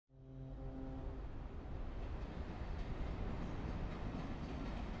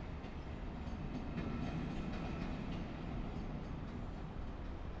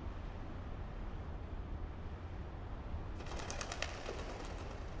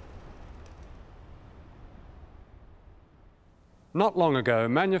Not long ago,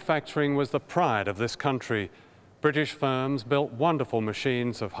 manufacturing was the pride of this country. British firms built wonderful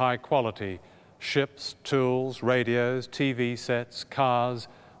machines of high quality: ships, tools, radios, TV sets, cars,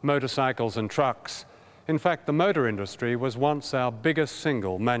 motorcycles and trucks. In fact, the motor industry was once our biggest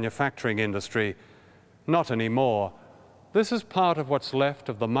single manufacturing industry. Not anymore. This is part of what's left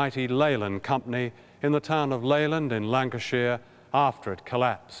of the mighty Leyland Company in the town of Leyland in Lancashire after it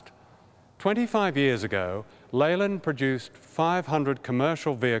collapsed. 25 years ago, Leyland produced 500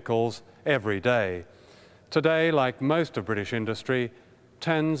 commercial vehicles every day. Today, like most of British industry,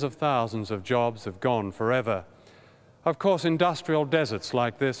 tens of thousands of jobs have gone forever. Of course, industrial deserts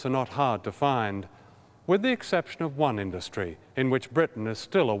like this are not hard to find, with the exception of one industry in which Britain is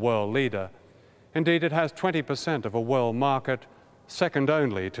still a world leader. Indeed, it has 20% of a world market, second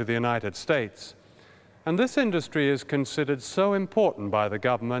only to the United States. And this industry is considered so important by the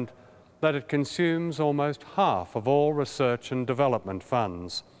government that it consumes almost half of all research and development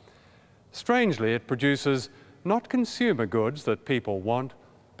funds. Strangely, it produces not consumer goods that people want,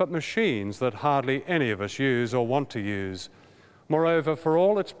 but machines that hardly any of us use or want to use. Moreover, for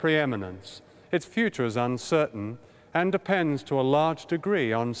all its preeminence, its future is uncertain and depends to a large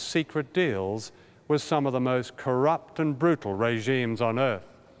degree on secret deals with some of the most corrupt and brutal regimes on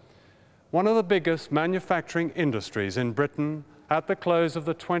earth. One of the biggest manufacturing industries in Britain at the close of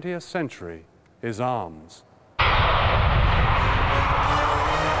the 20th century is arms.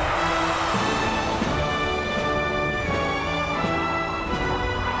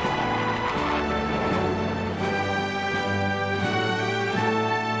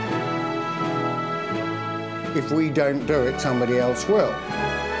 If we don't do it, somebody else will.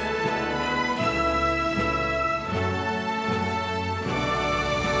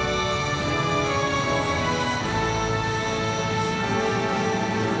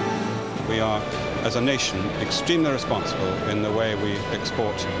 We are, as a nation, extremely responsible in the way we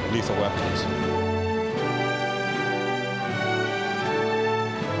export lethal weapons.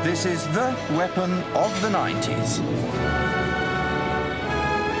 This is the weapon of the 90s.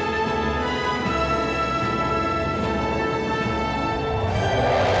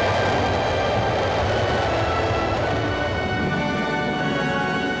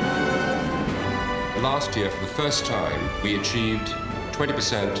 Last year, for the first time, we achieved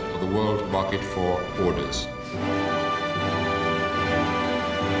 20% of the world market for orders.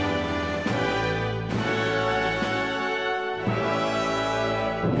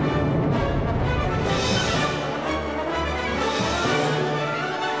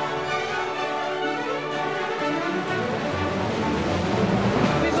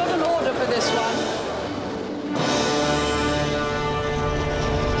 We've got an order for this one.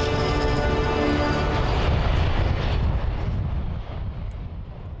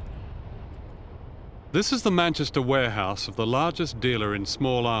 This is the Manchester warehouse of the largest dealer in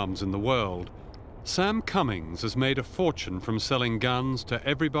small arms in the world. Sam Cummings has made a fortune from selling guns to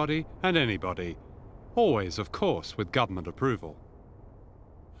everybody and anybody, always, of course, with government approval.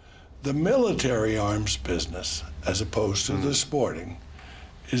 The military arms business, as opposed to the sporting,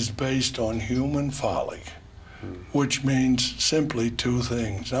 is based on human folly, which means simply two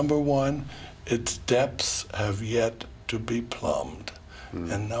things. Number one, its depths have yet to be plumbed.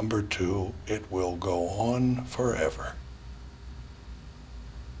 And number two, it will go on forever.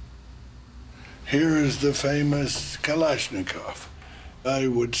 Here is the famous Kalashnikov. I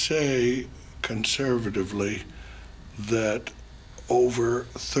would say conservatively that over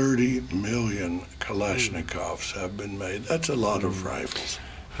 30 million Kalashnikovs have been made. That's a lot of rifles.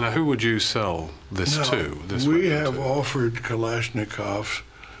 Now, who would you sell this to? We have offered Kalashnikovs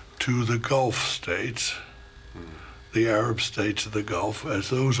to the Gulf states, the Arab states of the Gulf, as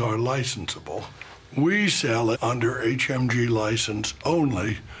those are licensable. We sell it under HMG license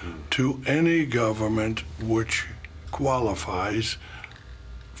only to any government which qualifies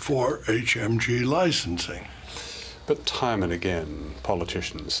for HMG licensing. But time and again,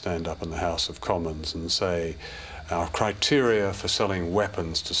 politicians stand up in the House of Commons and say, our criteria for selling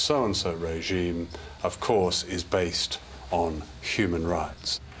weapons to so-and-so regime, of course, is based on human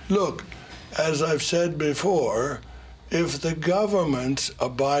rights. Look, as I've said before, if the governments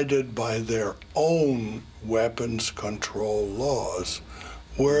abided by their own weapons control laws,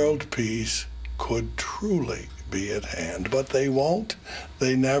 world peace could truly be at hand. But they won't,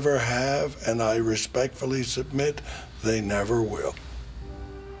 they never have, and I respectfully submit they never will.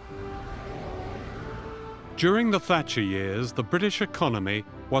 During the Thatcher years, the British economy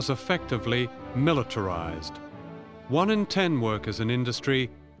was effectively militarized. 1 in 10 workers in industry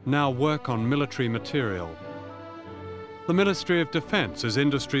now work on military material. The Ministry of Defence is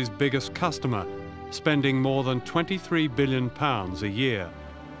industry's biggest customer, spending more than £23 billion a year.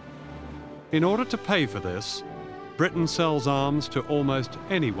 In order to pay for this, Britain sells arms to almost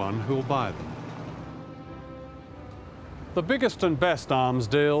anyone who'll buy them. The biggest and best arms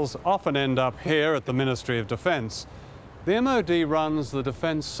deals often end up here at the Ministry of Defence. The MOD runs the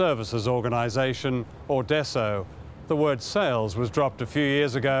Defence Services Organisation, or DESO. The word sales was dropped a few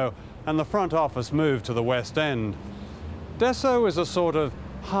years ago and the front office moved to the West End. DESO is a sort of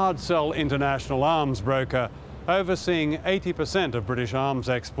hard-sell international arms broker, overseeing 80% of British arms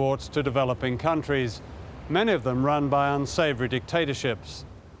exports to developing countries, many of them run by unsavoury dictatorships.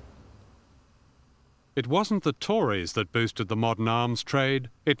 It wasn't the Tories that boosted the modern arms trade,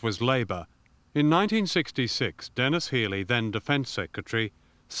 it was Labour. In 1966, Dennis Healey, then Defence Secretary,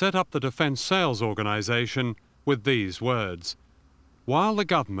 set up the Defence Sales Organisation with these words: while the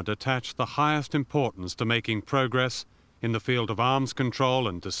government attached the highest importance to making progress in the field of arms control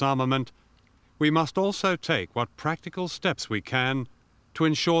and disarmament, we must also take what practical steps we can to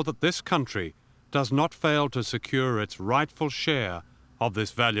ensure that this country does not fail to secure its rightful share of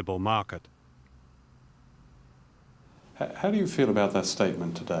this valuable market. How do you feel about that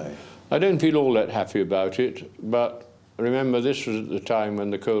statement today? I don't feel all that happy about it, but remember this was at the time when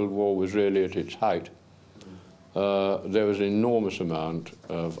the Cold War was really at its height. There was an enormous amount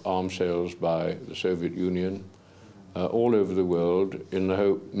of arms sales by the Soviet Union all over the world in the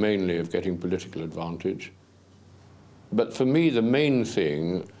hope mainly of getting political advantage. But for me the main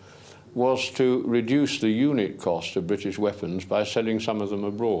thing was to reduce the unit cost of British weapons by selling some of them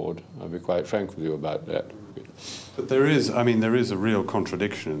abroad. I'll be quite frank with you about that. But there is a real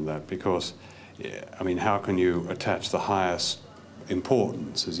contradiction in that, because, I mean, how can you attach the highest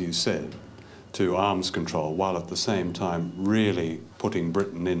importance, as you said, to arms control while at the same time really putting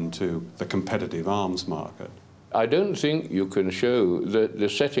Britain into the competitive arms market? I don't think you can show that the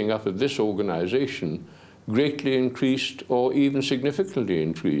setting up of this organisation greatly increased or even significantly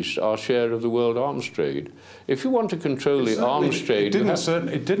increased our share of the world arms trade. If you want to control the arms trade...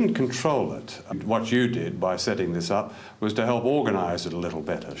 It didn't control it. What you did by setting this up was to help organise it a little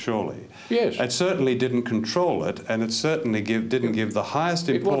better, surely. Yes. It certainly didn't control it, and it certainly didn't give the highest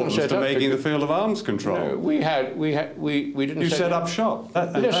importance to making the field of arms control. No, we didn't... You set up shop.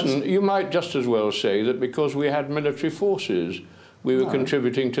 Listen, you might just as well say that because we had military forces, we were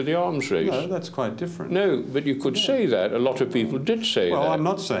contributing to the arms race. No, that's quite different. No, but you could say that. A lot of people did say that. Well, I'm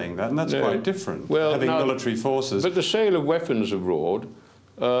not saying that, and that's quite different, well, having military forces. But the sale of weapons abroad,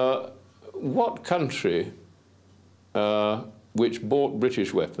 what country which bought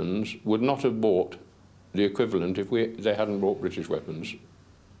British weapons would not have bought the equivalent if they hadn't bought British weapons?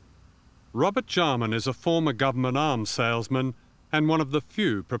 Robert Jarman is a former government arms salesman and one of the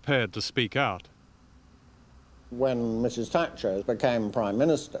few prepared to speak out. When Mrs. Thatcher became Prime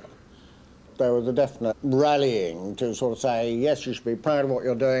Minister, there was a definite rallying to sort of say, yes, you should be proud of what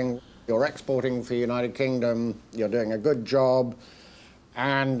you're doing, you're exporting for the United Kingdom, you're doing a good job,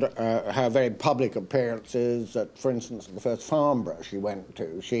 and her very public appearances at, for instance, the first Farnborough she went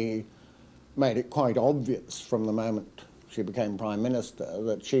to, she made it quite obvious from the moment she became Prime Minister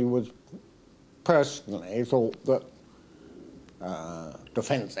that she was personally thought that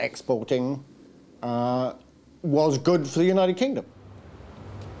defence exporting was good for the United Kingdom.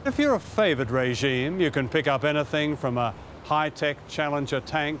 If you're a favoured regime, you can pick up anything from a high-tech Challenger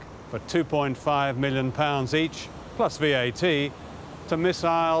tank for £2.5 million each, plus VAT, to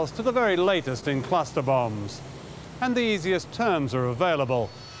missiles to the very latest in cluster bombs. And the easiest terms are available,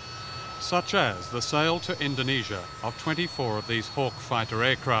 such as the sale to Indonesia of 24 of these Hawk fighter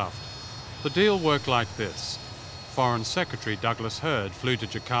aircraft. The deal worked like this. Foreign Secretary Douglas Hurd flew to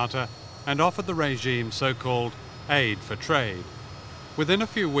Jakarta and offered the regime so-called aid for trade. Within a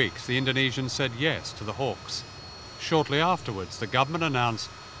few weeks, the Indonesians said yes to the Hawks. Shortly afterwards, the government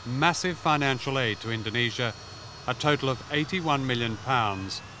announced massive financial aid to Indonesia, a total of £81 million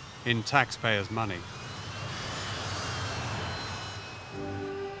in taxpayers' money.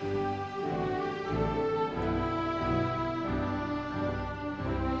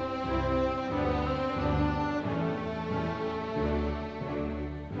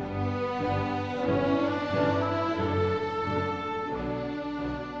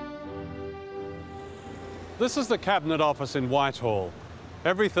 This is the Cabinet Office in Whitehall.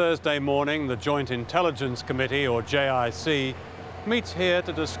 Every Thursday morning, the Joint Intelligence Committee, or JIC, meets here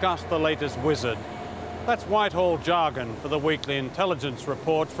to discuss the latest wizard. That's Whitehall jargon for the weekly intelligence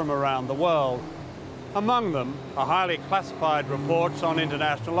reports from around the world. Among them are highly classified reports on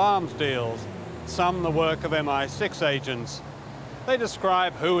international arms deals, some the work of MI6 agents. They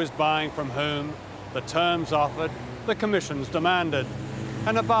describe who is buying from whom, the terms offered, the commissions demanded,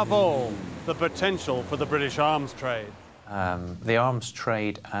 and above all, the potential for the British arms trade. The arms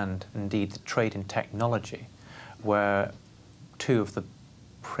trade and indeed the trade in technology were two of the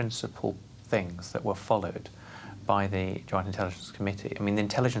principal things that were followed by the Joint Intelligence Committee. I mean, the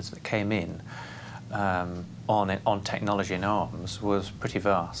intelligence that came in on technology and arms was pretty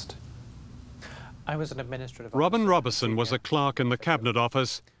vast. I was an administrative Robin officer. Robertson was a clerk in the Cabinet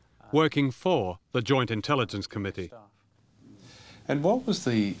Office working for the Joint Intelligence Committee. And what was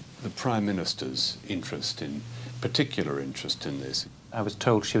the Prime Minister's particular interest in this? I was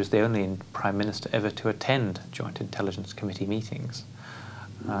told she was the only Prime Minister ever to attend Joint Intelligence Committee meetings.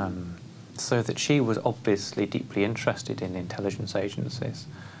 So that she was obviously deeply interested in intelligence agencies.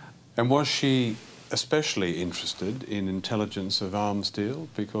 And was she especially interested in intelligence of arms deal,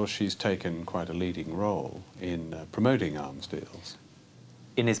 because she's taken quite a leading role in promoting arms deals?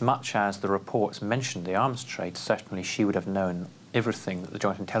 Inasmuch as the reports mentioned the arms trade, certainly she would have known everything that the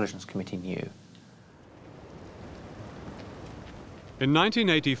Joint Intelligence Committee knew. In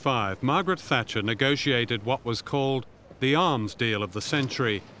 1985, Margaret Thatcher negotiated what was called the arms deal of the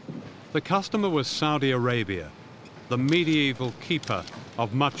century. The customer was Saudi Arabia, the medieval keeper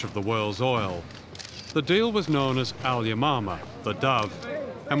of much of the world's oil. The deal was known as Al-Yamama, the dove,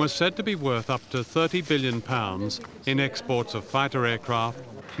 and was said to be worth up to £30 billion in exports of fighter aircraft,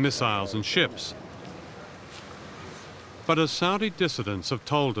 missiles and ships. But as Saudi dissidents have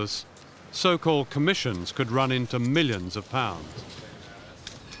told us, so-called commissions could run into millions of pounds.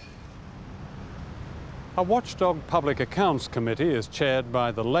 A watchdog public accounts committee is chaired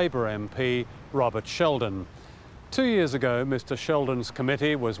by the Labour MP Robert Sheldon. 2 years ago, Mr. Sheldon's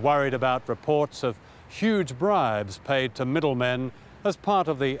committee was worried about reports of huge bribes paid to middlemen as part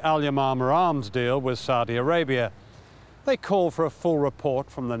of the Al-Yamama arms deal with Saudi Arabia. They called for a full report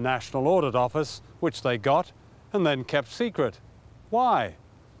from the National Audit Office, which they got, and then kept secret. Why?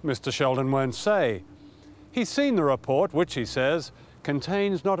 Mr. Sheldon won't say. He's seen the report, which he says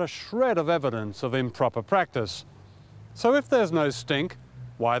contains not a shred of evidence of improper practice. So if there's no stink,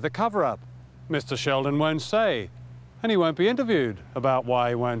 why the cover-up? Mr. Sheldon won't say, and he won't be interviewed about why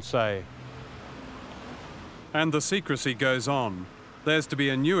he won't say. And the secrecy goes on. There's to be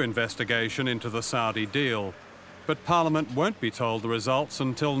a new investigation into the Saudi deal, but Parliament won't be told the results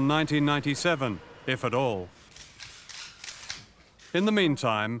until 1997, if at all. In the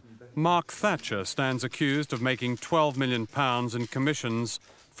meantime, Mark Thatcher stands accused of making £12 million in commissions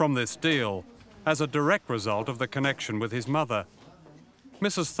from this deal as a direct result of the connection with his mother.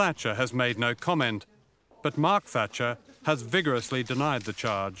 Mrs. Thatcher has made no comment, but Mark Thatcher has vigorously denied the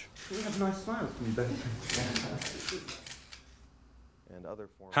charge. We have nice smiles from you both.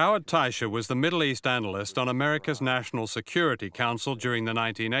 Howard Taisha was the Middle East analyst on America's National Security Council during the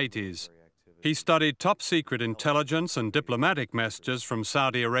 1980s. He studied top-secret intelligence and diplomatic messages from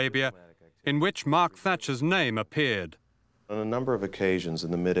Saudi Arabia in which Mark Thatcher's name appeared. On a number of occasions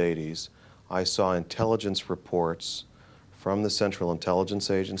in the mid-80s, I saw intelligence reports from the Central Intelligence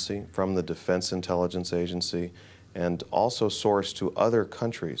Agency, from the Defense Intelligence Agency, and also sourced to other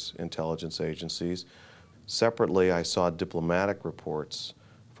countries' intelligence agencies. Separately, I saw diplomatic reports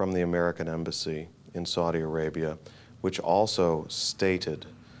from the American Embassy in Saudi Arabia, which also stated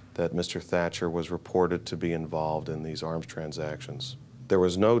that Mr. Thatcher was reported to be involved in these arms transactions. There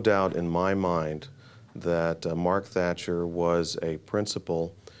was no doubt in my mind that Mark Thatcher was a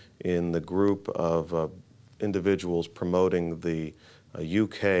principal in the group of individuals promoting the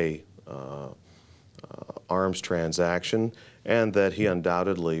UK arms transaction, and that he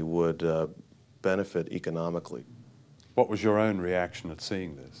undoubtedly would benefit economically. What was your own reaction at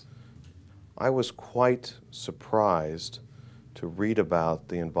seeing this? I was quite surprised to read about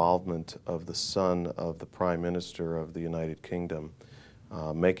the involvement of the son of the Prime Minister of the United Kingdom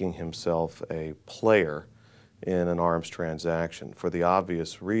making himself a player in an arms transaction, for the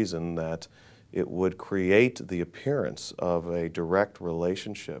obvious reason that it would create the appearance of a direct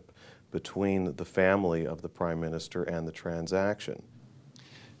relationship between the family of the Prime Minister and the transaction.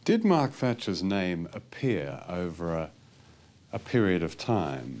 Did Mark Thatcher's name appear over a period of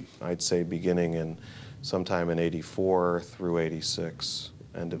time? I'd say beginning in sometime in '84 through '86,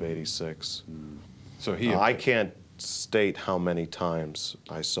 end of '86. So he I can't state how many times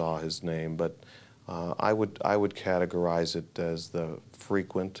I saw his name, but I would categorize it as the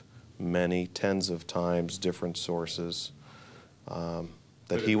frequent, many, tens of times, different sources.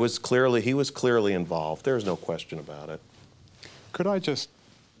 That he was clearly involved. There's no question about it. Could I just...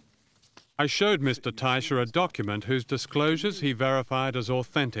 I showed Mr. Taisha a document whose disclosures he verified as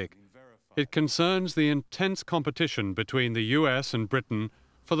authentic. It concerns the intense competition between the US and Britain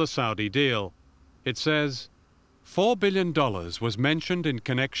for the Saudi deal. It says, $4 billion was mentioned in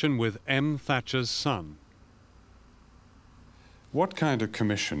connection with M. Thatcher's son. What kind of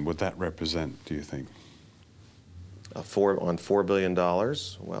commission would that represent, do you think? On $4 billion,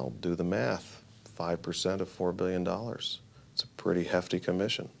 well, do the math. 5% of $4 billion. It's a pretty hefty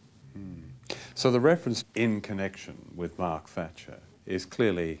commission. So the reference in connection with Mark Thatcher is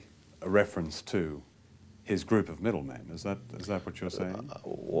clearly a reference to his group of middlemen. Is that what you're saying?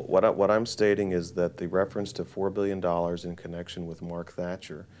 What I'm stating is that the reference to $4 billion in connection with Mark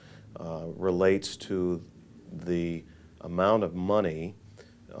Thatcher relates to the amount of money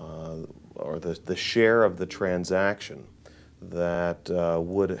or the share of the transaction that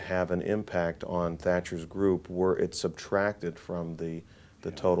would have an impact on Thatcher's group were it subtracted from the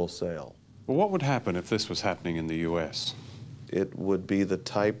total sale. Well, what would happen if this was happening in the U.S.? It would be the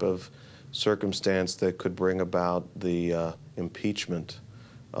type of circumstance that could bring about the impeachment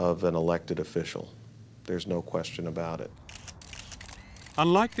of an elected official. There's no question about it.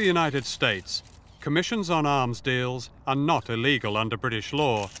 Unlike the United States, commissions on arms deals are not illegal under British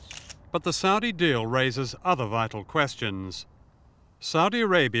law, but the Saudi deal raises other vital questions. Saudi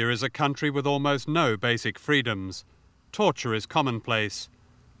Arabia is a country with almost no basic freedoms. Torture is commonplace.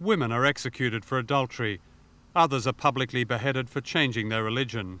 Women are executed for adultery. Others are publicly beheaded for changing their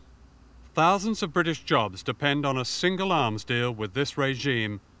religion. Thousands of British jobs depend on a single arms deal with this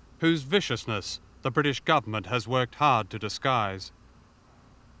regime, whose viciousness the British government has worked hard to disguise.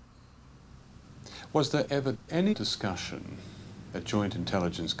 Was there ever any discussion at Joint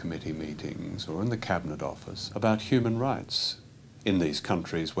Intelligence Committee meetings or in the Cabinet Office about human rights in these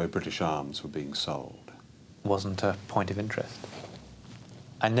countries where British arms were being sold? Wasn't a point of interest.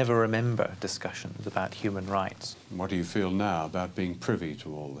 I never remember discussions about human rights. What do you feel now about being privy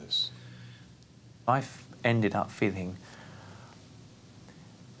to all this? I've ended up feeling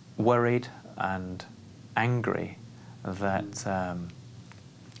worried and angry that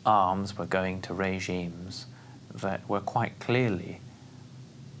arms were going to regimes that were quite clearly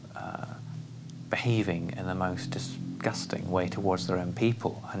behaving in the most disgusting way towards their own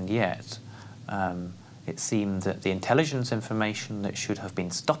people, and yet it seemed that the intelligence information that should have been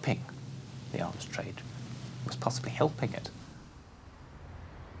stopping the arms trade was possibly helping it.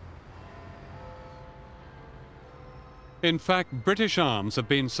 In fact, British arms have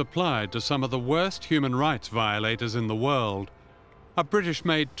been supplied to some of the worst human rights violators in the world. A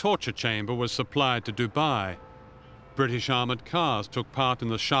British-made torture chamber was supplied to Dubai. British armoured cars took part in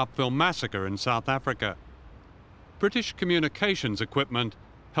the Sharpeville massacre in South Africa. British communications equipment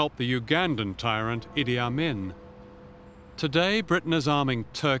helped the Ugandan tyrant Idi Amin. Today, Britain is arming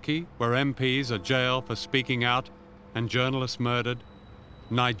Turkey, where MPs are jailed for speaking out and journalists murdered.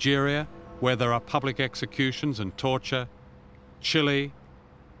 Nigeria, where there are public executions and torture. Chile.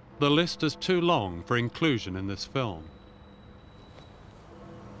 The list is too long for inclusion in this film.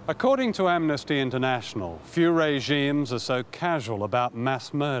 According to Amnesty International, few regimes are so casual about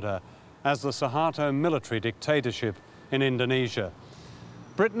mass murder as the Suharto military dictatorship in Indonesia.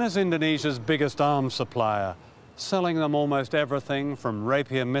 Britain is Indonesia's biggest arms supplier, selling them almost everything from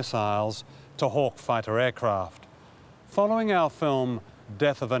Rapier missiles to Hawk fighter aircraft. Following our film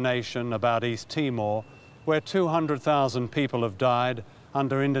Death of a Nation about East Timor, where 200,000 people have died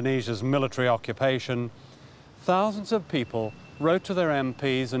under Indonesia's military occupation, thousands of people wrote to their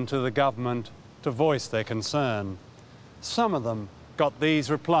MPs and to the government to voice their concern. Some of them got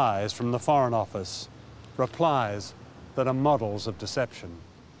these replies from the Foreign Office, replies that are models of deception.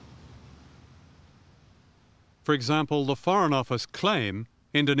 For example, the Foreign Office claim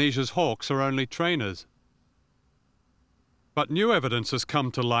Indonesia's Hawks are only trainers. But new evidence has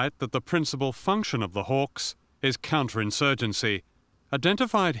come to light that the principal function of the Hawks is counterinsurgency,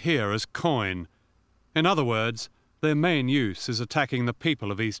 identified here as coin. In other words, their main use is attacking the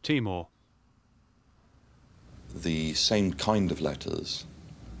people of East Timor. The same kind of letters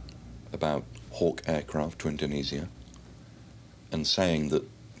about Hawk aircraft to Indonesia and saying that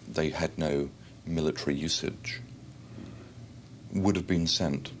they had no military usage would have been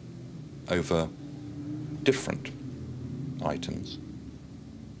sent over different items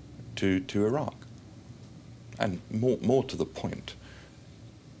to Iraq, and more to the point,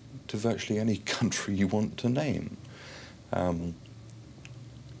 to virtually any country you want to name.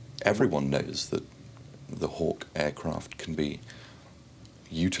 Everyone knows that the Hawk aircraft can be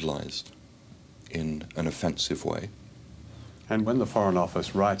utilized in an offensive way. And when the Foreign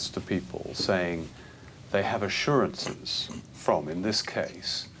Office writes to people saying they have assurances from, in this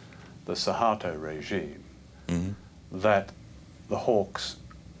case, the Suharto regime, that the Hawks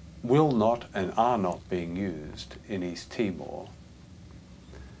will not and are not being used in East Timor,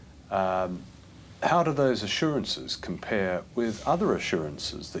 How do those assurances compare with other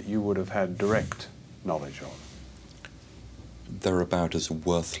assurances that you would have had direct knowledge of? They're about as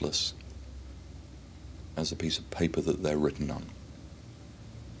worthless as a piece of paper that they're written on.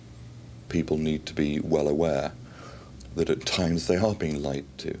 People need to be well aware that at times they are being lied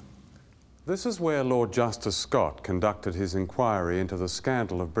to. This is where Lord Justice Scott conducted his inquiry into the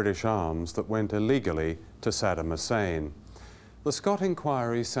scandal of British arms that went illegally to Saddam Hussein. The Scott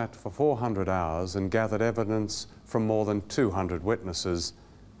inquiry sat for 400 hours and gathered evidence from more than 200 witnesses,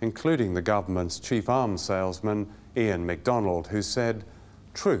 including the government's chief arms salesman, Ian MacDonald, who said,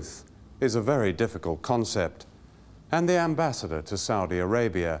 "Truth is a very difficult concept," and the ambassador to Saudi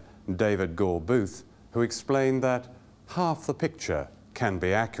Arabia, David Gore Booth, who explained that half the picture can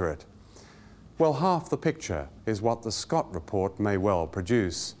be accurate. Well, half the picture is what the Scott report may well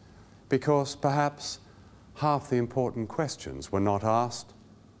produce, because perhaps half the important questions were not asked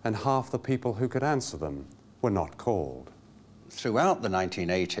and half the people who could answer them were not called. Throughout the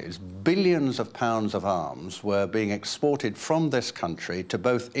 1980s, billions of pounds of arms were being exported from this country to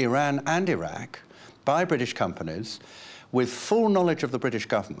both Iran and Iraq by British companies with full knowledge of the British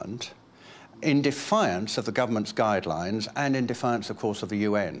government, in defiance of the government's guidelines and in defiance, of course, of the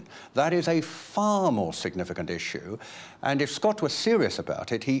UN. That is a far more significant issue, and if Scott was serious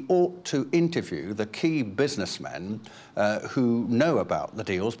about it, he ought to interview the key businessmen who know about the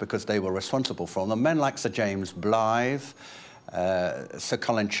deals because they were responsible for them, men like Sir James Blythe, Sir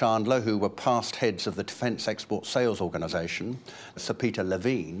Colin Chandler, who were past heads of the Defence Export Sales Organisation, Sir Peter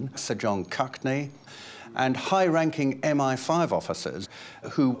Levine, Sir John Cuckney, and high-ranking MI5 officers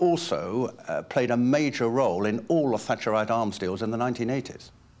who also played a major role in all of Thatcherite arms deals in the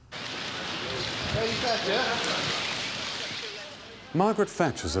 1980s. Margaret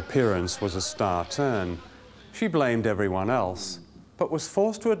Thatcher's appearance was a star turn. She blamed everyone else, but was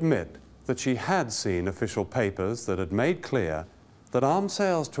forced to admit that she had seen official papers that had made clear that arms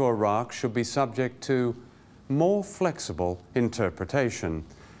sales to Iraq should be subject to more flexible interpretation.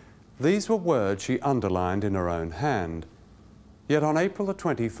 These were words she underlined in her own hand. Yet on April the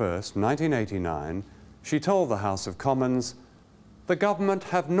 21st, 1989, she told the House of Commons, "The government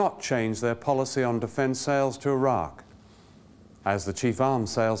have not changed their policy on defence sales to Iraq." As the chief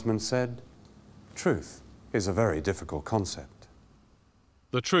arms salesman said, truth is a very difficult concept.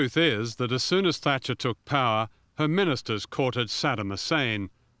 The truth is that as soon as Thatcher took power, her ministers courted Saddam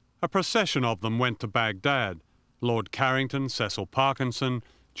Hussein. A procession of them went to Baghdad. Lord Carrington, Cecil Parkinson,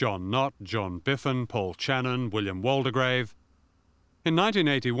 John Nott, John Biffen, Paul Channon, William Waldegrave. In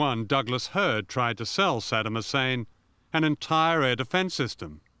 1981, Douglas Hurd tried to sell Saddam Hussein an entire air defence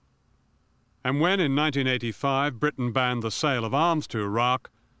system. And when in 1985 Britain banned the sale of arms to Iraq,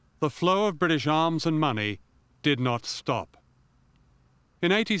 the flow of British arms and money did not stop.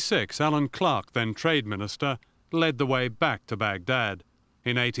 In '86, Alan Clark, then Trade Minister, led the way back to Baghdad.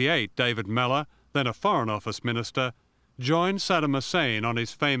 In '88, David Mellor, then a Foreign Office Minister, joined Saddam Hussein on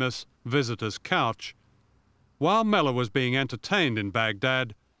his famous visitor's couch. While Mellor was being entertained in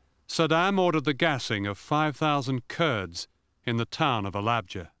Baghdad, Saddam ordered the gassing of 5,000 Kurds in the town of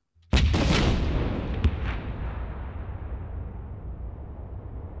Halabja.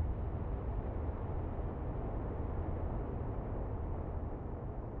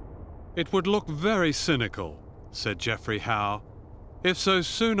 It would look very cynical, said Geoffrey Howe, if so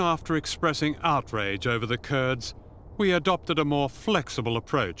soon after expressing outrage over the Kurds, we adopted a more flexible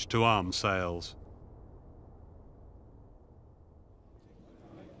approach to arms sales.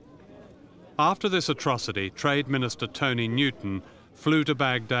 After this atrocity, Trade Minister Tony Newton flew to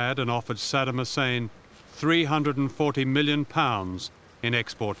Baghdad and offered Saddam Hussein £340 million in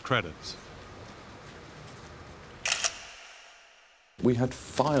export credits. We had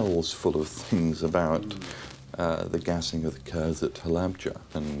files full of things about the gassing of the Kurds at Halabja,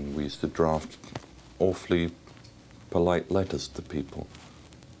 and we used to draft awfully polite letters to people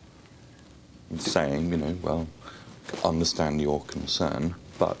saying, you know, well, understand your concern,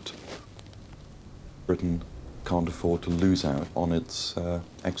 but Britain can't afford to lose out on its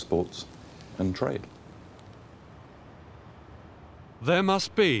exports and trade. There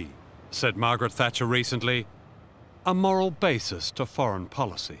must be, said Margaret Thatcher recently, a moral basis to foreign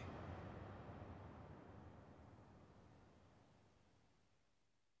policy.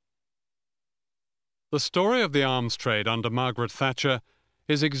 The story of the arms trade under Margaret Thatcher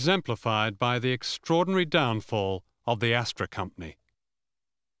is exemplified by the extraordinary downfall of the Astra Company.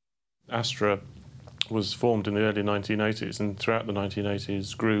 Astra was formed in the early 1980s, and throughout the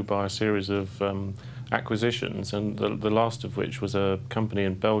 1980s grew by a series of acquisitions, and the last of which was a company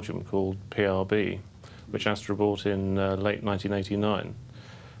in Belgium called PRB, which Astra bought in late 1989.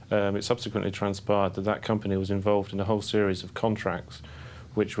 It subsequently transpired that that company was involved in a whole series of contracts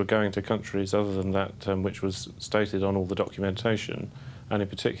which were going to countries other than that which was stated on all the documentation, and in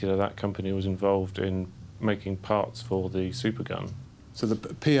particular that company was involved in making parts for the supergun. So the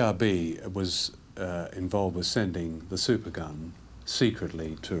PRB was involved with sending the supergun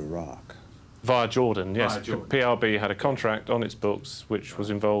secretly to Iraq? Via Jordan, yes. Via Jordan. PRB had a contract on its books which was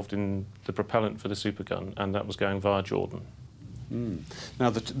involved in the propellant for the supergun, and that was going via Jordan. Mm. Now,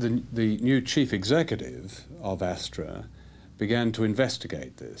 the new chief executive of Astra began to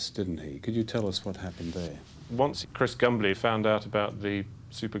investigate this, didn't he? Could you tell us what happened there? Once Chris Gumbley found out about the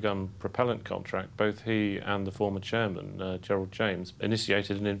supergun propellant contract, both he and the former chairman, Gerald James,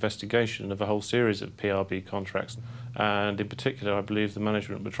 initiated an investigation of a whole series of PRB contracts, and in particular I believe the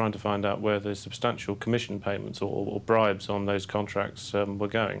management were trying to find out where the substantial commission payments or bribes on those contracts were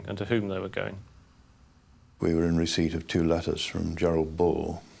going and to whom they were going. We were in receipt of 2 letters from Gerald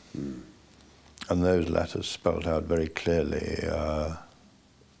Bull, and those letters spelled out very clearly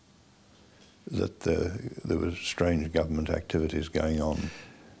that there was strange government activities going on.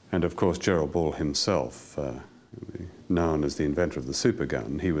 And of course Gerald Bull himself, known as the inventor of the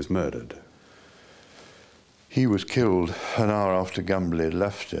supergun, he was murdered. He was killed an hour after Gumbley had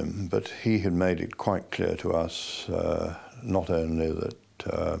left him, but he had made it quite clear to us not only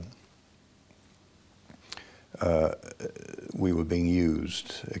that we were being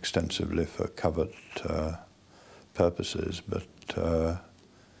used extensively for covert purposes, but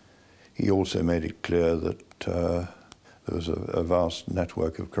he also made it clear that there was a vast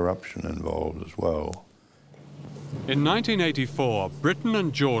network of corruption involved as well. In 1984, Britain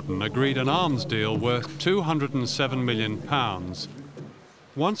and Jordan agreed an arms deal worth £207 million.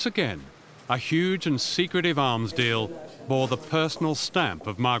 Once again, a huge and secretive arms deal bore the personal stamp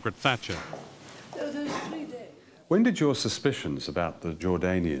of Margaret Thatcher. When did your suspicions about the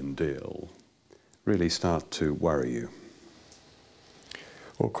Jordanian deal really start to worry you?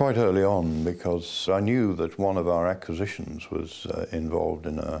 Well, quite early on, because I knew that one of our acquisitions was involved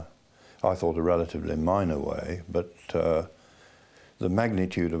in I thought, a relatively minor way, but the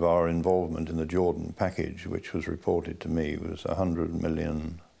magnitude of our involvement in the Jordan package, which was reported to me, was £100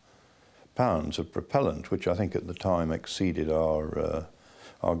 million of propellant, which I think at the time exceeded our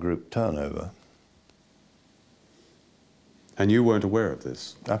group turnover. And you weren't aware of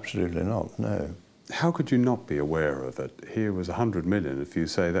this? Absolutely not, no. How could you not be aware of it? Here was 100 million, if you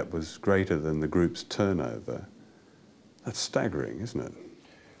say that was greater than the group's turnover. That's staggering, isn't it?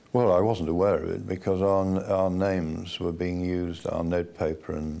 Well, I wasn't aware of it because our names were being used, our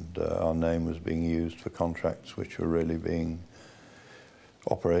notepaper and our name was being used for contracts which were really being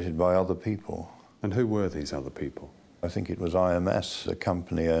operated by other people. And who were these other people? I think it was IMS, a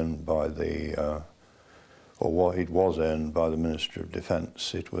company owned by the, or what it was owned by the Ministry of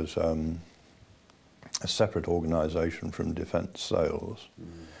Defence. It was a separate organisation from Defence Sales,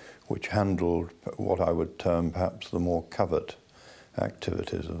 which handled what I would term perhaps the more covert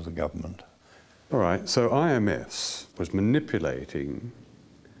activities of the government. All right, so IMS was manipulating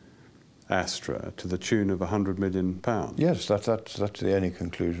Astra to the tune of £100 million? Yes, that's the only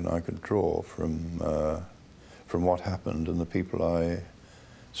conclusion I could draw from what happened and the people I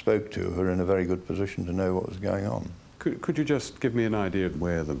spoke to who were in a very good position to know what was going on. Could you just give me an idea of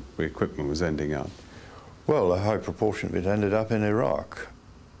where the equipment was ending up? Well, a high proportion of it ended up in Iraq.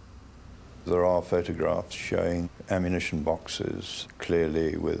 There are photographs showing ammunition boxes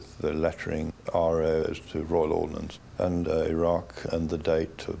clearly with the lettering RO as to Royal Ordnance and Iraq and the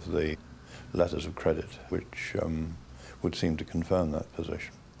date of the letters of credit, which would seem to confirm that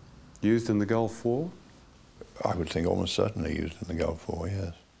position. Used in the Gulf War? I would think almost certainly used in the Gulf War,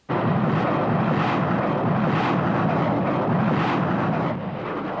 yes.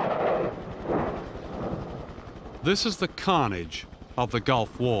 This is the carnage of the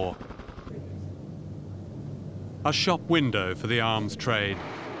Gulf War. A shop window for the arms trade.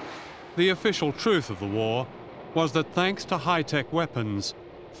 The official truth of the war was that thanks to high-tech weapons,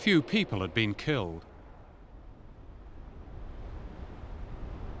 few people had been killed.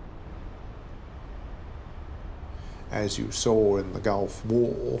 As you saw in the Gulf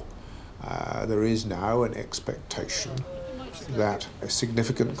War, there is now an expectation that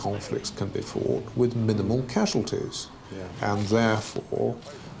significant conflicts can be fought with minimal casualties. Yeah. And therefore,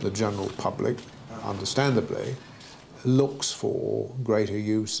 the general public, understandably, looks for greater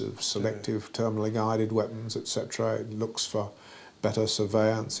use of selective terminally guided weapons, etc. It looks for better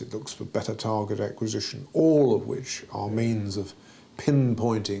surveillance, it looks for better target acquisition, all of which are means of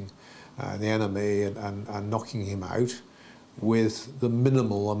pinpointing the enemy and knocking him out with the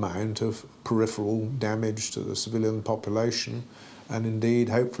minimal amount of peripheral damage to the civilian population and indeed,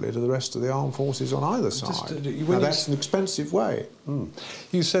 hopefully, to the rest of the armed forces on either side. Now, that's an expensive way.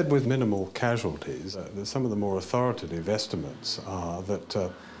 You said with minimal casualties, that some of the more authoritative estimates are that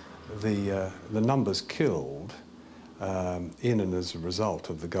the numbers killed in and as a result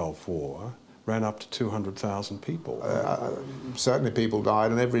of the Gulf War ran up to 200,000 people. Certainly people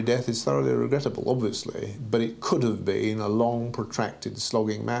died, and every death is thoroughly regrettable, obviously, but it could have been a long, protracted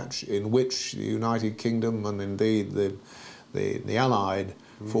slogging match in which the United Kingdom and indeed the Allied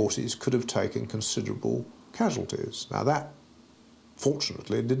forces could have taken considerable casualties. Now that,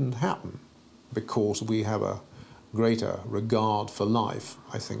 fortunately, didn't happen because we have a greater regard for life,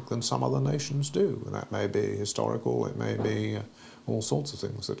 I think, than some other nations do. And that may be historical, it may be all sorts of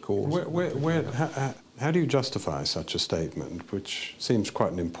things that cause... How do you justify such a statement, which seems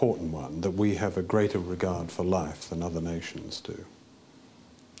quite an important one, that we have a greater regard for life than other nations do?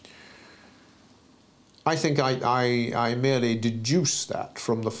 I think I merely deduce that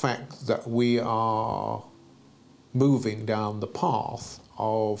from the fact that we are moving down the path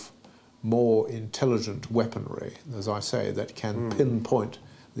of more intelligent weaponry, as I say, that can pinpoint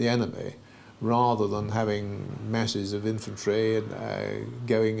the enemy, rather than having masses of infantry and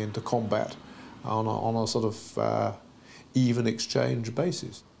going into combat on a sort of even exchange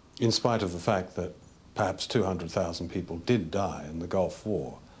basis. In spite of the fact that perhaps 200,000 people did die in the Gulf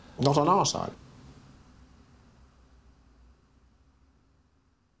War. Not on our side.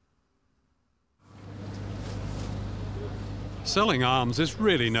 Selling arms is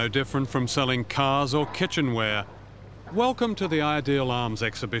really no different from selling cars or kitchenware. Welcome to the Ideal Arms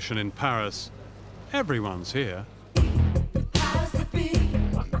exhibition in Paris. Everyone's here.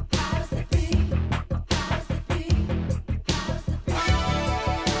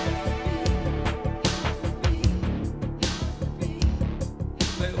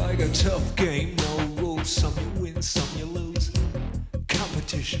 They like a tough game, no rules. Some you win, some you lose.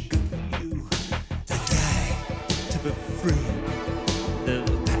 Competition good for you. To die, to be free. The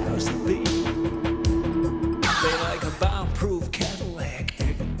powers that be. They like a bomb-proof Cadillac,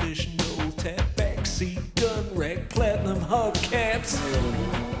 air-conditioned old tap, backseat gun rack, platinum hubcaps.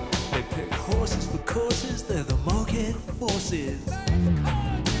 They pick horses for courses, they're the market forces.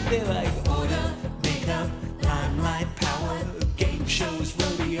 They like order, makeup, limelight, power, game shows,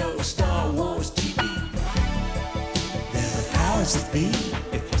 rodeo, Star Wars, TV. They're the powers that be.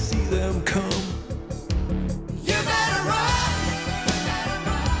 If you see them come, you better run.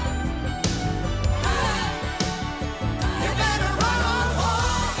 You better run on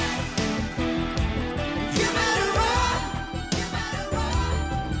home. You better run.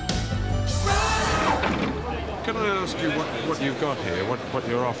 Can I ask you what you've got here, what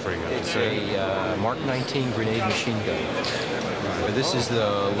you're offering? It's a Mark 19 grenade machine gun. This is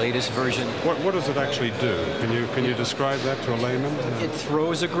the latest version. What does it actually do? Can you describe that to a layman? It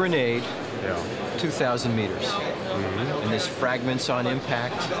throws a grenade 2,000 meters. And there's fragments on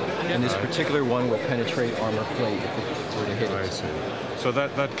impact. And this particular one will penetrate armor plate if it were to hit it. I see. So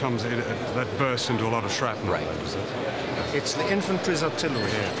that bursts into a lot of shrapnel. Right. Is it? It's the infantry's artillery.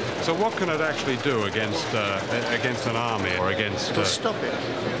 So what can it actually do against an army or against... To stop it,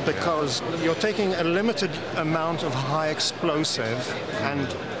 because you're taking a limited amount of high explosive and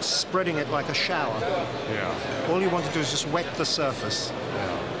spreading it like a shower. Yeah. All you want to do is just wet the surface.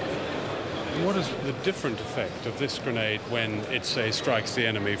 What is the different effect of this grenade when it, say, strikes the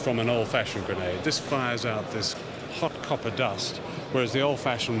enemy from an old-fashioned grenade? This fires out this hot copper dust, whereas the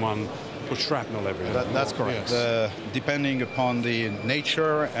old-fashioned one puts shrapnel everywhere. That's correct. Yes. Depending upon the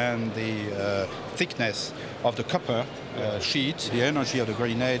nature and the thickness of the copper sheet, the energy of the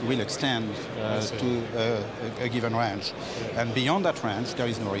grenade will extend to a given range. And beyond that range, there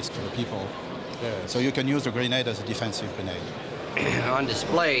is no risk to the people. So you can use the grenade as a defensive grenade. On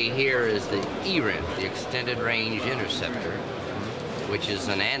display here is the ERINT, the Extended Range Interceptor, which is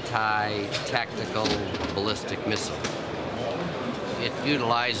an anti-tactical ballistic missile. It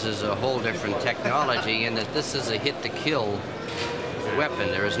utilizes a whole different technology in that this is a hit-to-kill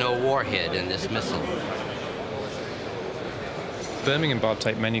weapon. There is no warhead in this missile. Birmingham Barb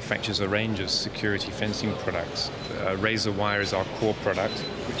Tape manufactures a range of security fencing products. Razor wire is our core product,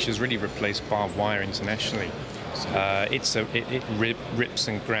 which has really replaced barbed wire internationally. It rips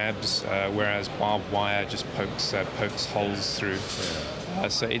and grabs, whereas barbed wire just pokes holes through.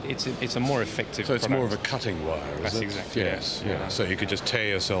 So it's a more effective So it's product. more of a cutting wire, is That's it? exactly Yes, it. yeah. So you could just tear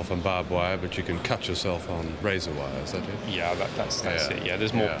yourself on barbed wire, but you can cut yourself on razor wire, is that it? Yeah, that's it. Yeah,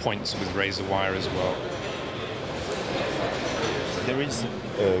 there's more points with razor wire as well. There is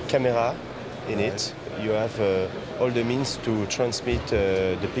a camera in it. You have all the means to transmit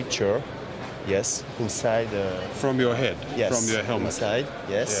the picture Yes, inside. From your head? Yes. From your helmet? Inside,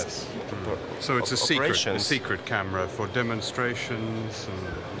 yes. Yes. So it's a secret camera for demonstrations?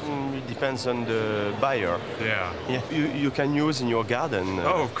 It depends on the buyer. Yeah. You can use in your garden.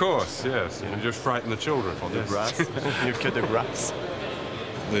 Oh, of course, yes. You just frighten the children. For the grass. You cut the grass.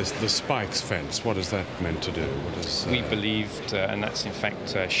 The spikes fence, what is that meant to do? What is, We believed, and that's in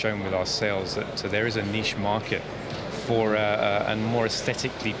fact shown with our sales, that there is a niche market for a more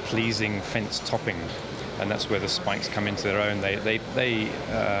aesthetically pleasing fence topping, and that's where the spikes come into their own.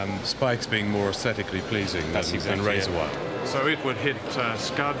 Spikes being more aesthetically pleasing than razor wire. So it would hit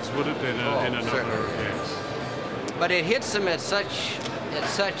scuds, would it, in another? Yes. But it hits them at such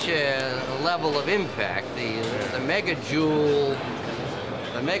a level of impact. The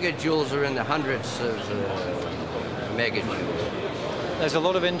megajoules are in the hundreds of megajoules. There's a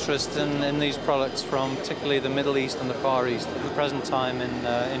lot of interest in these products from particularly the Middle East and the Far East at the present time in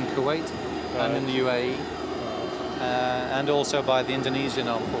Kuwait and in the UAE, and also by the Indonesian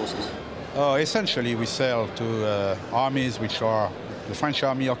armed forces. Essentially, we sell to armies which are the French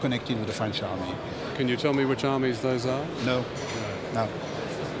army or connected with the French army. Can you tell me which armies those are? No.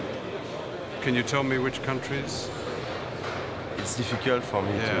 Can you tell me which countries? It's difficult for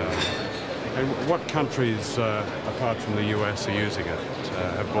me to... And what countries, apart from the US, are using it?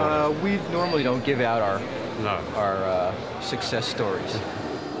 Have bought it? We normally don't give out our success stories.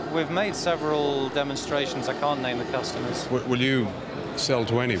 We've made several demonstrations. I can't name the customers. Will you sell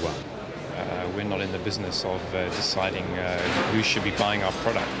to anyone? We're not in the business of deciding who should be buying our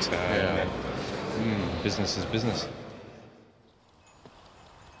product. Business is business.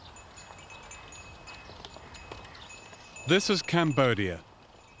 This is Cambodia,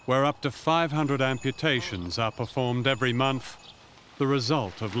 where up to 500 amputations are performed every month, the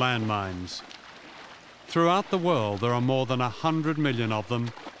result of landmines. Throughout the world, there are more than 100 million of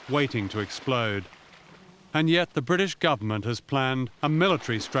them waiting to explode. And yet the British government has planned a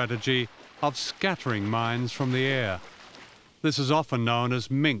military strategy of scattering mines from the air. This is often known as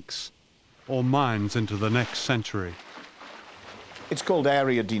MINCs, or mines into the next century. It's called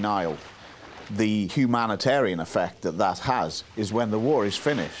area denial. The humanitarian effect that has is when the war is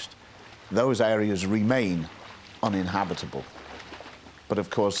finished, those areas remain uninhabitable. But of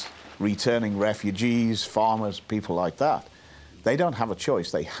course, returning refugees, farmers, people like that, they don't have a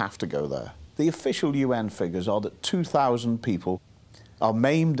choice, they have to go there. The official UN figures are that 2,000 people are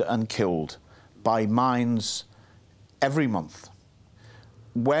maimed and killed by mines every month.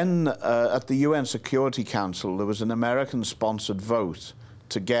 When at the UN Security Council there was an American-sponsored vote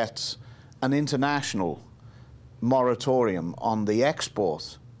to get an international moratorium on the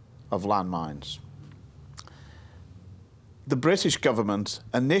export of landmines, the British government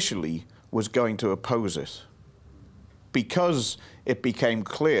initially was going to oppose it because it became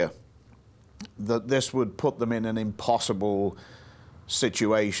clear that this would put them in an impossible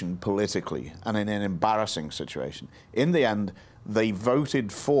situation politically and in an embarrassing situation. In the end, they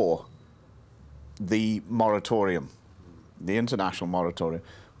voted for the moratorium, the international moratorium,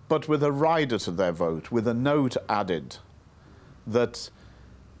 but with a rider to their vote, with a note added that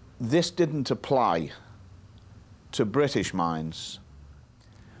this didn't apply to British mines.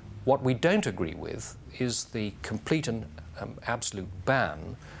 What we don't agree with is the complete and absolute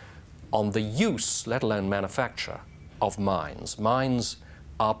ban on the use, let alone manufacture, of mines. Mines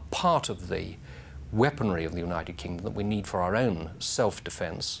are part of the weaponry of the United Kingdom that we need for our own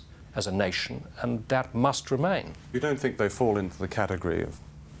self-defence as a nation, and that must remain. You don't think they fall into the category of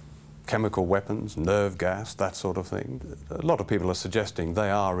chemical weapons, nerve gas, that sort of thing? A lot of people are suggesting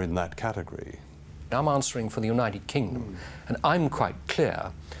they are in that category. I'm answering for the United Kingdom, and I'm quite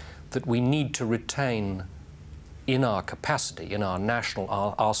clear that we need to retain in our capacity, in our national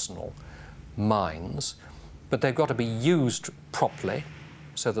arsenal, mines, but they've got to be used properly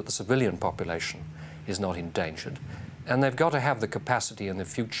so that the civilian population is not endangered, and they've got to have the capacity in the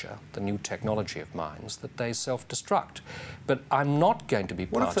future, the new technology of mines, that they self-destruct. But I'm not going to be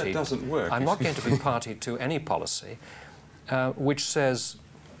party... What if that doesn't work? I'm not going to be party to any policy which says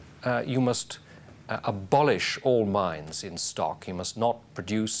you must abolish all mines in stock. You must not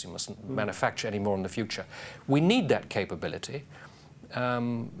produce, you mustn't manufacture any more in the future. We need that capability,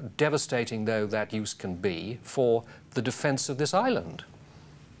 devastating though that use can be, for the defence of this island.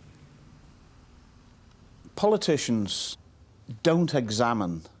 Politicians don't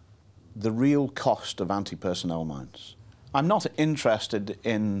examine the real cost of anti-personnel mines. I'm not interested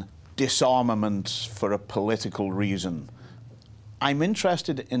in disarmament for a political reason. I'm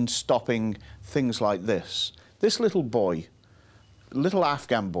interested in stopping things like this. This little boy, little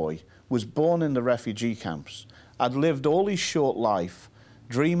Afghan boy, was born in the refugee camps, had lived all his short life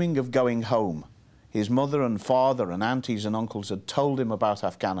dreaming of going home. His mother and father and aunties and uncles had told him about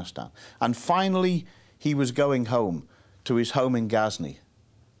Afghanistan. And finally, he was going home to his home in Ghazni.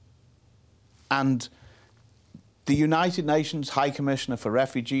 And the United Nations High Commissioner for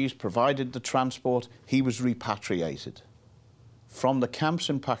Refugees provided the transport. He was repatriated from the camps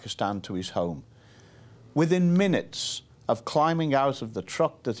in Pakistan to his home. Within minutes of climbing out of the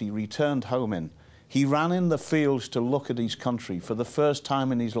truck that he returned home in, he ran in the fields to look at his country for the first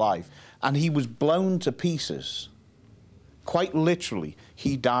time in his life, and he was blown to pieces. Quite literally,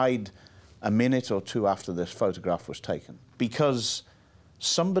 he died a minute or two after this photograph was taken, because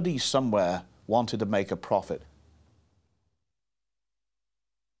somebody somewhere wanted to make a profit.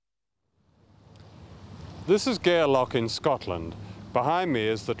 This is Gairloch in Scotland. Behind me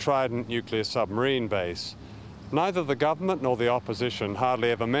is the Trident nuclear submarine base. Neither the government nor the opposition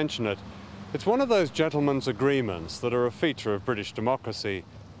hardly ever mention it. It's one of those gentlemen's agreements that are a feature of British democracy.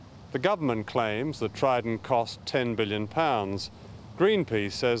 The government claims that Trident cost £10 billion.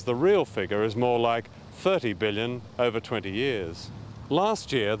 Greenpeace says the real figure is more like 30 billion over 20 years.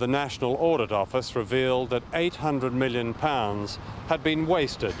 Last year, the National Audit Office revealed that £800 million had been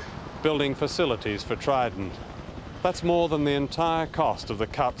wasted building facilities for Trident. That's more than the entire cost of the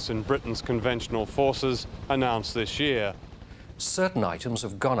cuts in Britain's conventional forces announced this year. Certain items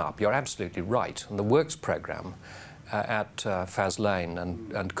have gone up, you're absolutely right, and the works programme at Faslane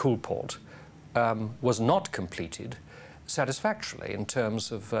and Coulport was not completed satisfactorily in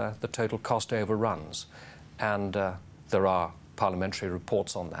terms of the total cost overruns. And there are parliamentary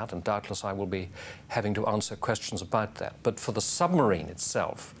reports on that, and doubtless I will be having to answer questions about that. But for the submarine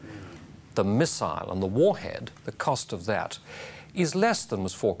itself, the missile and the warhead, the cost of that is less than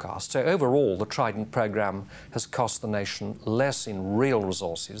was forecast. So overall, the Trident programme has cost the nation less in real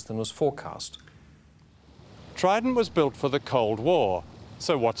resources than was forecast. Trident was built for the Cold War,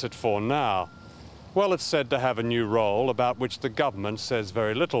 so what's it for now? Well, it's said to have a new role about which the government says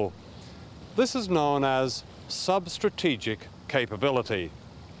very little. This is known as sub-strategic capability.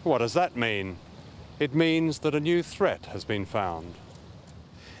 What does that mean? It means that a new threat has been found.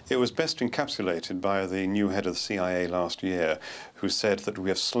 It was best encapsulated by the new head of the CIA last year, who said that we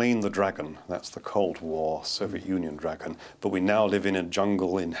have slain the dragon, that's the Cold War, Soviet Union dragon, but we now live in a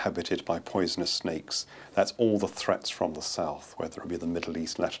jungle inhabited by poisonous snakes. That's all the threats from the south, whether it be the Middle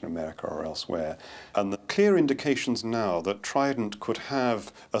East, Latin America or elsewhere. And the clear indications now that Trident could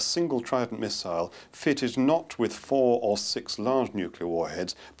have a single Trident missile fitted not with 4 or 6 large nuclear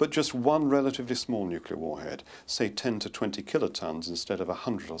warheads, but just one relatively small nuclear warhead, say 10 to 20 kilotons instead of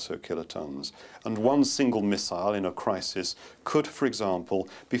 100 or so kilotons. And one single missile in a crisis could, for example,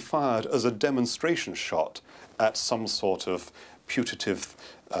 be fired as a demonstration shot at some sort of putative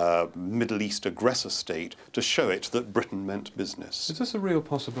Middle East aggressor state to show it that Britain meant business. Is this a real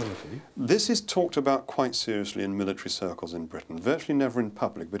possibility? This is talked about quite seriously in military circles in Britain. Virtually never in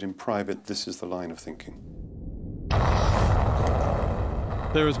public, but in private, this is the line of thinking.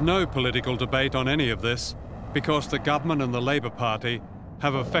 There is no political debate on any of this because the government and the Labour Party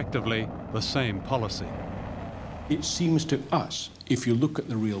have effectively the same policy. It seems to us, if you look at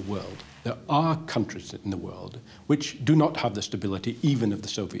the real world, there are countries in the world which do not have the stability even of the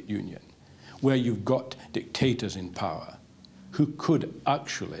Soviet Union, where you've got dictators in power who could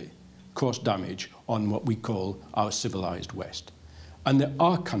actually cause damage on what we call our civilized West. And there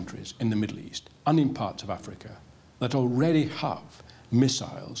are countries in the Middle East and in parts of Africa that already have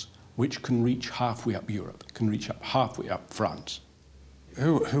missiles which can reach halfway up Europe, can reach up halfway up France.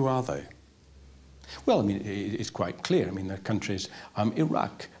 Who are they? Well, I mean, it's quite clear. I mean, there are countries,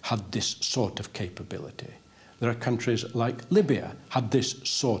 Iraq had this sort of capability. There are countries like Libya had this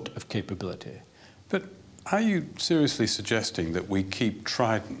sort of capability. But are you seriously suggesting that we keep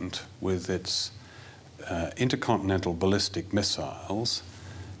Trident with its intercontinental ballistic missiles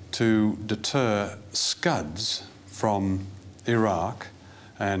to deter Scuds from Iraq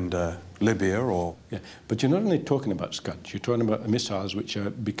and Libya or... Yeah, but you're not only talking about Scuds, you're talking about missiles which are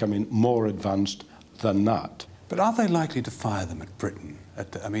becoming more advanced than that. But are they likely to fire them at Britain?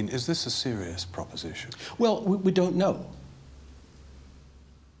 I mean, is this a serious proposition? Well, we don't know.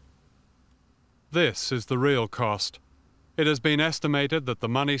 This is the real cost. It has been estimated that the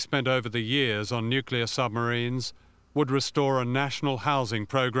money spent over the years on nuclear submarines would restore a national housing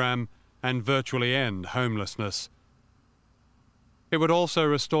program and virtually end homelessness. It would also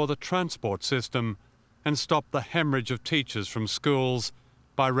restore the transport system and stop the hemorrhage of teachers from schools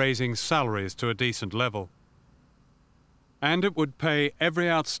by raising salaries to a decent level. And it would pay every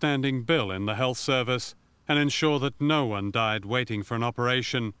outstanding bill in the health service and ensure that no one died waiting for an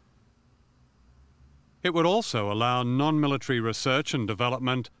operation. It would also allow non-military research and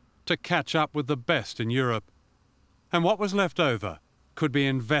development to catch up with the best in Europe. And what was left over could be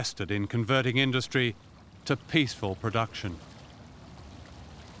invested in converting industry to peaceful production.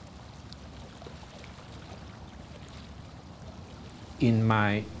 In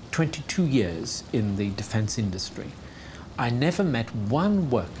my 22 years in the defence industry, I never met one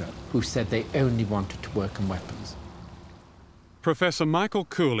worker who said they only wanted to work on weapons. Professor Michael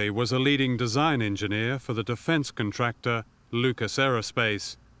Cooley was a leading design engineer for the defence contractor Lucas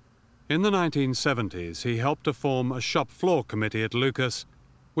Aerospace. In the 1970s, he helped to form a shop floor committee at Lucas,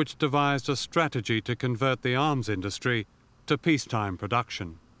 which devised a strategy to convert the arms industry to peacetime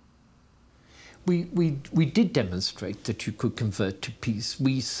production. We did demonstrate that you could convert to peace.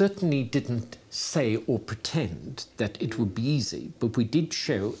 We certainly didn't say or pretend that it would be easy, but we did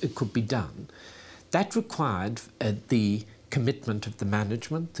show it could be done. That required the commitment of the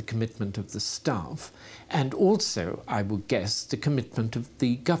management, the commitment of the staff, and also, I would guess, the commitment of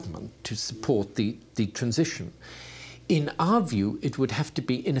the government to support the transition. In our view, it would have to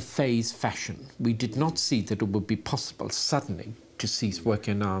be in a phased fashion. We did not see that it would be possible suddenly to cease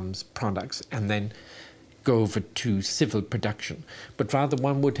working arms products and then go over to civil production, but rather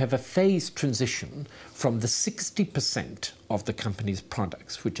one would have a phased transition from the 60% of the company's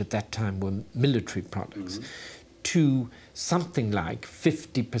products, which at that time were military products, to something like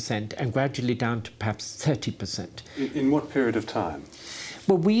 50% and gradually down to perhaps 30%. In what period of time?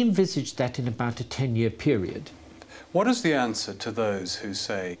 Well, we envisaged that in about a 10-year period. What is the answer to those who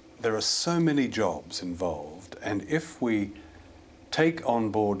say there are so many jobs involved, and if we take on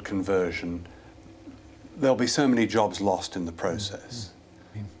board conversion, there'll be so many jobs lost in the process?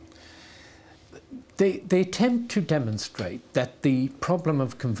 They attempt to demonstrate that the problem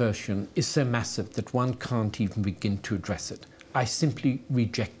of conversion is so massive that one can't even begin to address it. I simply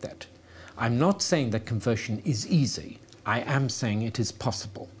reject that. I'm not saying that conversion is easy. I am saying it is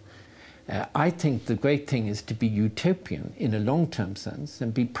possible. I think the great thing is to be utopian in a long-term sense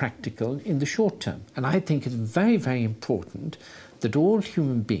and be practical in the short term. And I think it's very, very important that all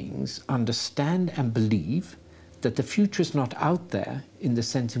human beings understand and believe that the future is not out there in the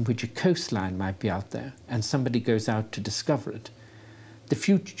sense in which a coastline might be out there and somebody goes out to discover it. The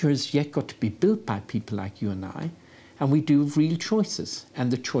future has yet got to be built by people like you and I, and we do have real choices, and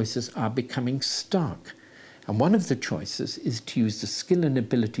the choices are becoming stark. And one of the choices is to use the skill and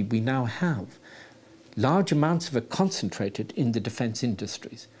ability we now have, large amounts of it concentrated in the defence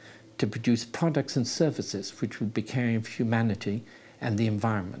industries, to produce products and services which would be caring for humanity and the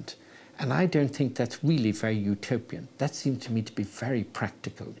environment. And I don't think that's really very utopian. That seems to me to be very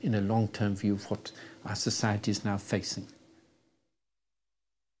practical in a long-term view of what our society is now facing.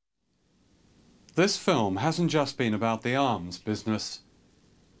 This film hasn't just been about the arms business.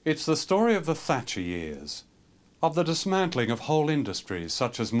 It's the story of the Thatcher years, of the dismantling of whole industries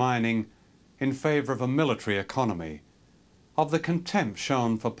such as mining in favour of a military economy, of the contempt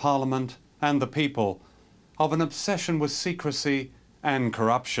shown for Parliament and the people, of an obsession with secrecy and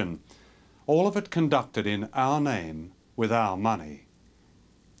corruption, all of it conducted in our name with our money.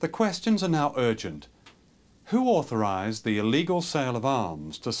 The questions are now urgent. Who authorised the illegal sale of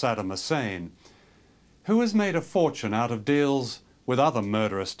arms to Saddam Hussein? Who has made a fortune out of deals with other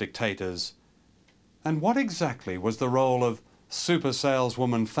murderous dictators? And what exactly was the role of super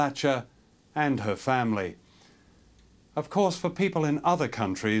saleswoman Thatcher and her family? Of course, for people in other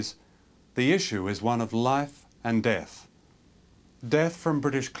countries, the issue is one of life and death. Death from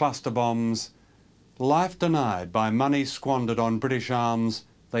British cluster bombs, life denied by money squandered on British arms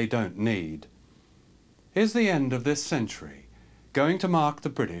they don't need. Is the end of this century going to mark the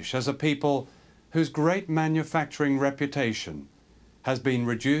British as a people whose great manufacturing reputation has been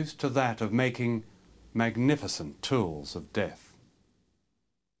reduced to that of making magnificent tools of death?